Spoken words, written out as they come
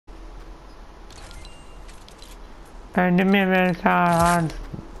Du menar väl så här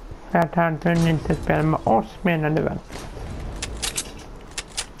för att han kunde inte spela med oss, menar du väl?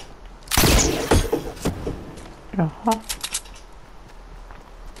 Jaha.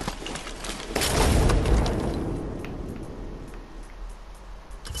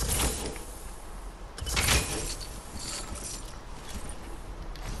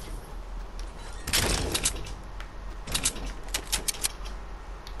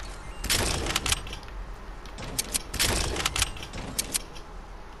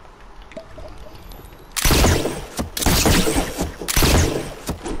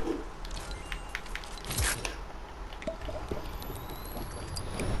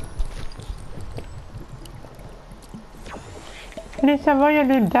 Lisa, vad gör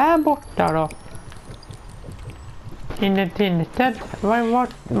du där borta då? Inne i tintet?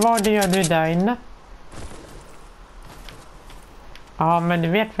 Vad gör du där inne? Ja, men du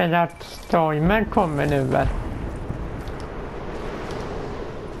vet väl att stormen kommer nu väl?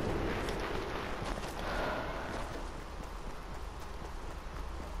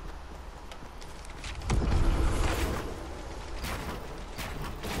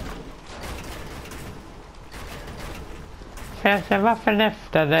 Får jag se varför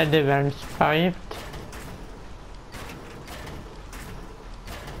läftade du ens förut?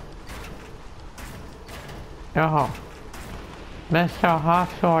 Jaha. Men så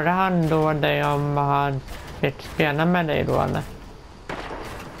frågade han då dig om han fick spela med dig då eller?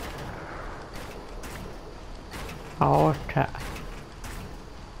 Ja, okej.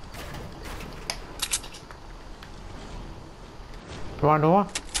 Vadå?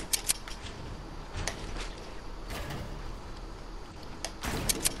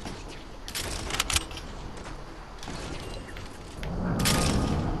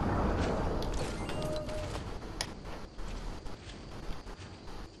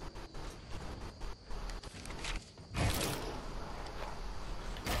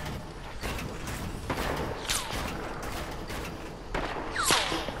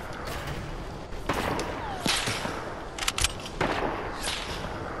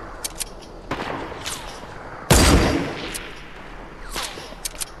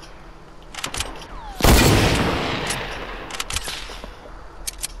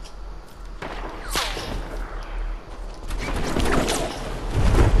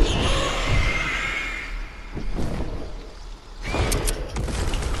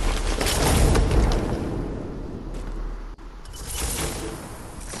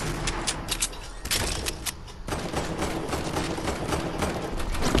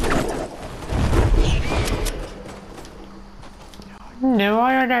 Nu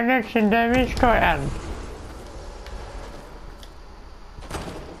har jag den ledsen där vi ska än.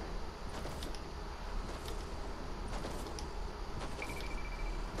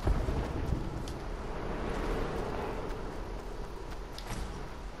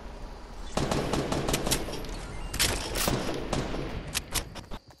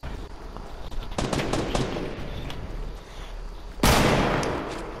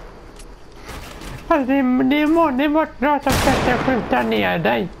 Det är borta som ska skjuta ner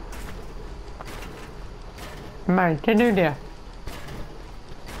dig. Märker du det?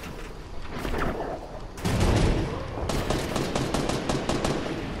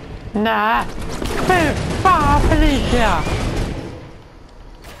 Nej, fy fan Felicia!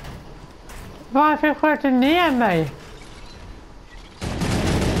 Varför sköt du ner mig?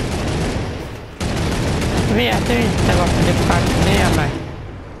 Vet du inte varför du sköt ner mig?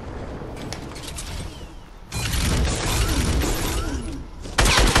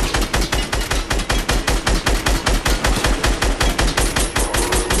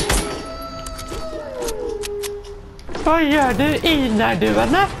 Vad gör du innan du var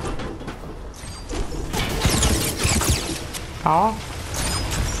nä? Ja.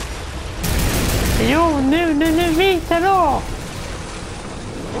 Jo, nu vita då.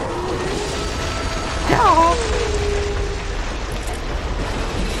 Ja.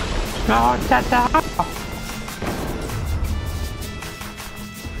 Ja, detta här.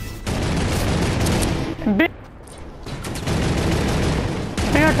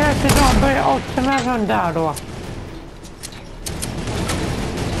 Jag tänkte då börja också med sån där då.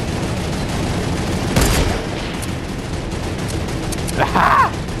 Aha!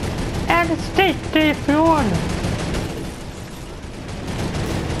 En stick ifrån!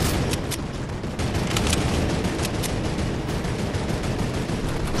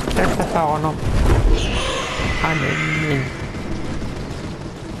 Jag ska ta honom. Han är min.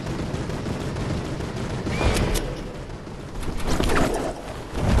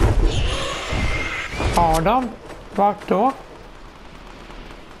 Adam, vart då?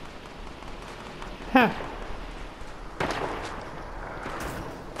 Huh.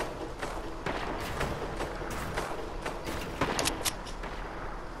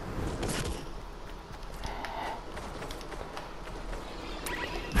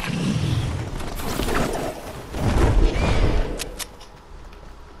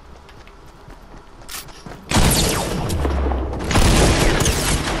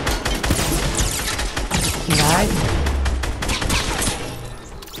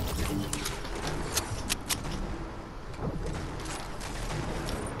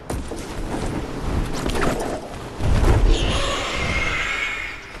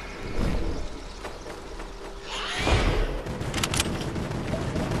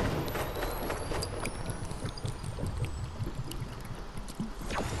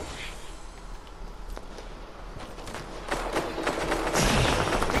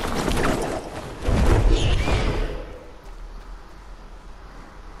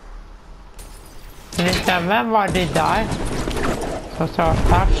 Lite, vem var det där? Så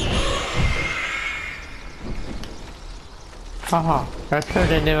tack. Jaha, jag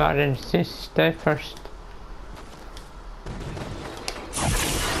trodde det var den sista först.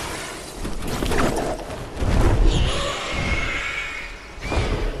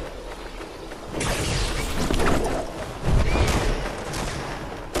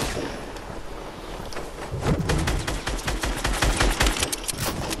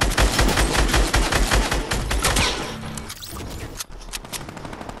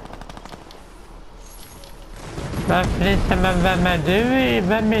 Men vem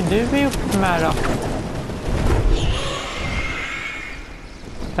är du ihop med då?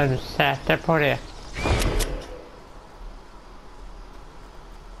 Är du säker på det?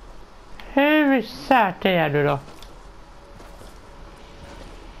 Hur säker är du då?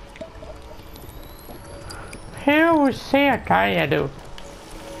 Hur säker är du?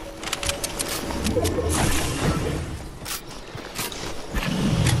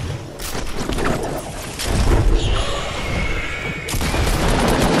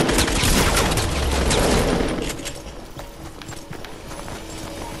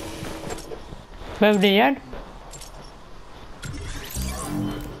 Behövde hjälp?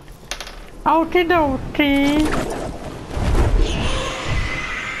 Okidoki.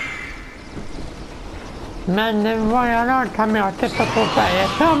 Men våra lagkamrater står på berget.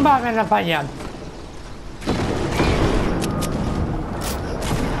 De bara vill ha hjälp.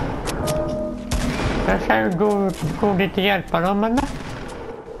 Jag ska gå dit och hjälpa dem eller?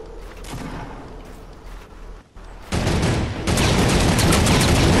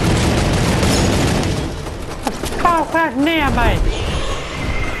 Skär ner mig!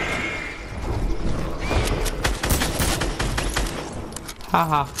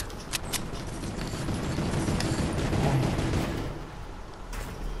 Haha.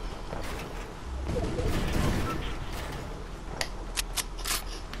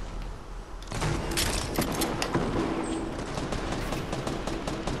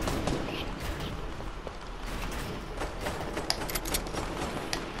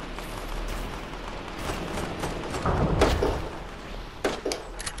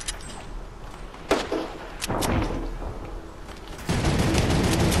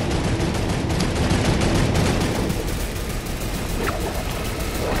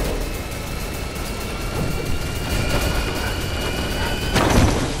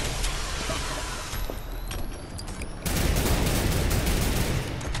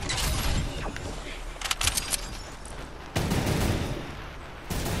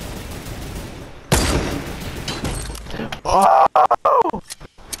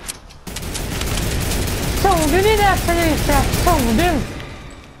 Såg du det där polisen? Såg du?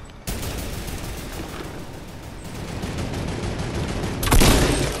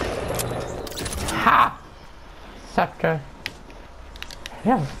 Ha! Sucker.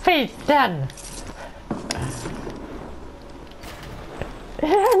 Jag fick den!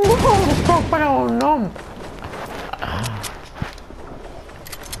 Jag stoppade honom!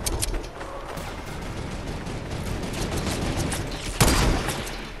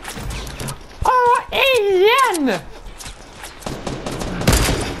 Igen!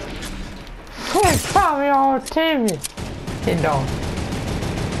 Fy fan, jag har tur idag.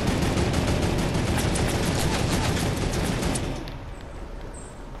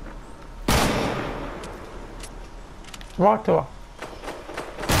 Vart då?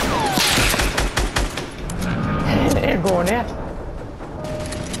 Det går det.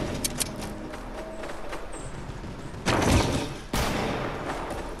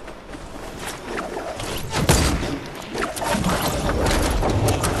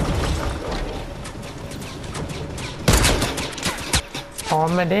 Ja,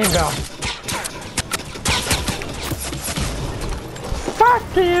 men det är bra.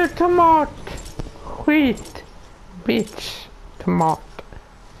 Fuck you, tomat! Skit! Bitch! Tomat.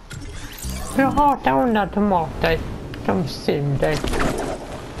 Jag hatar onda tomater. De suger.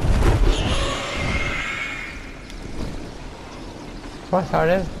 Vad sa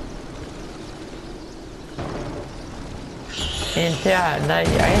du? Inte jag. Nej,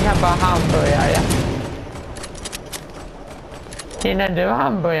 jag gillar bara hamburgare. Gillar du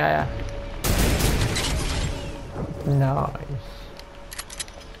hamburgare? Nice.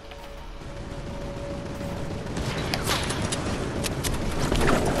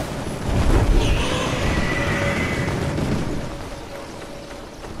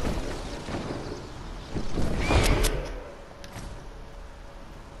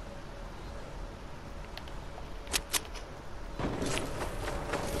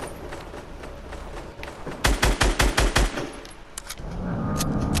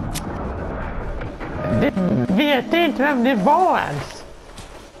 vet inte vem det var ens.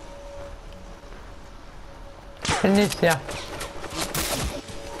 Felicia.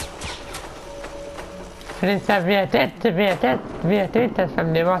 Felicia vet inte ens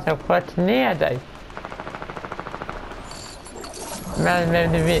vem det var som sköt ner dig.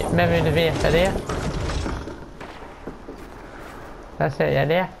 Men vill du veta det? Jag säger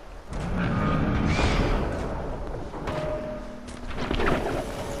det.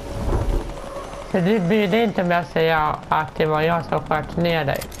 Så du bryr dig inte om jag säger att det var jag som sköt ner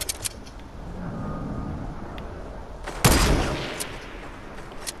dig.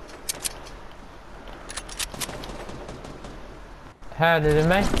 Hörde du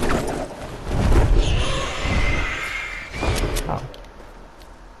mig? Ja.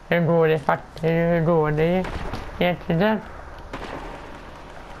 Hur går det egentligen?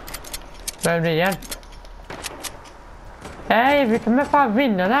 Behöver du hjälp? Nej, vi kommer fan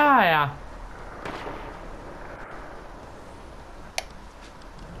vinna det här, ja.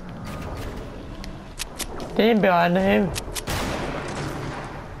 Det är bra nu.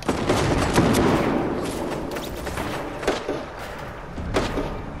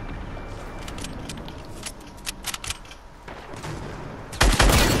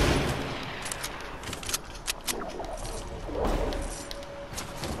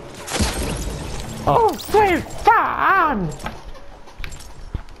 Åh, fy fan!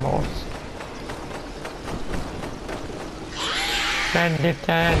 Men det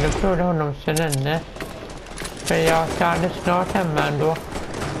är ändå trodde honom sen henne. För jag hade snart hemma ändå.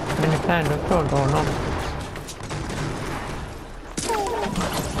 Men det är ändå trodde honom.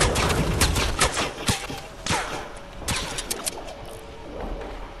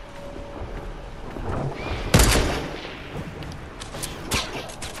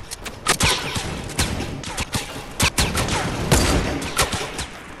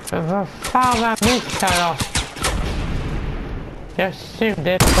 Men vad fan var mitt här då? Jag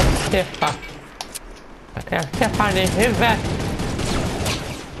sugde på Stefan. Jag ska fan i huvudet.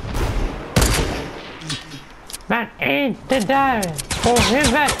 Men inte där på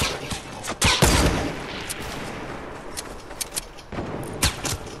huvudet.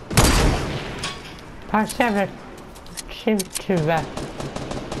 Pass över huvud.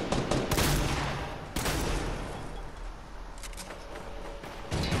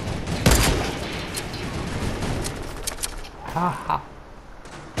 Haha.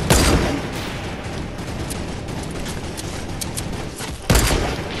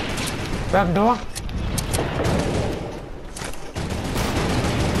 Vem då?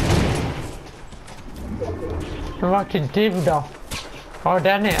 Det var till du då. Ja,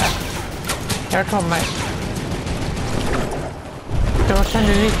 där nere. Jag kommer. Då kan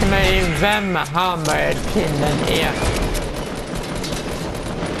du visa mig vem hammarkillen är.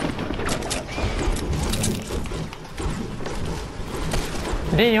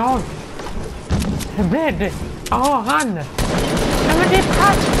 Det är jag. Hur blev det? Ja, han. Ja, men det är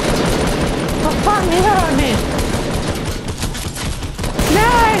pass. Vad fan gör ni?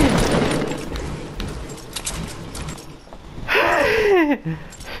 Nej!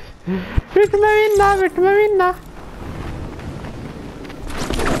 Vi kommer vinna.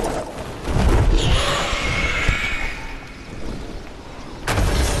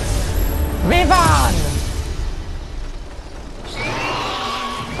 Vi vann!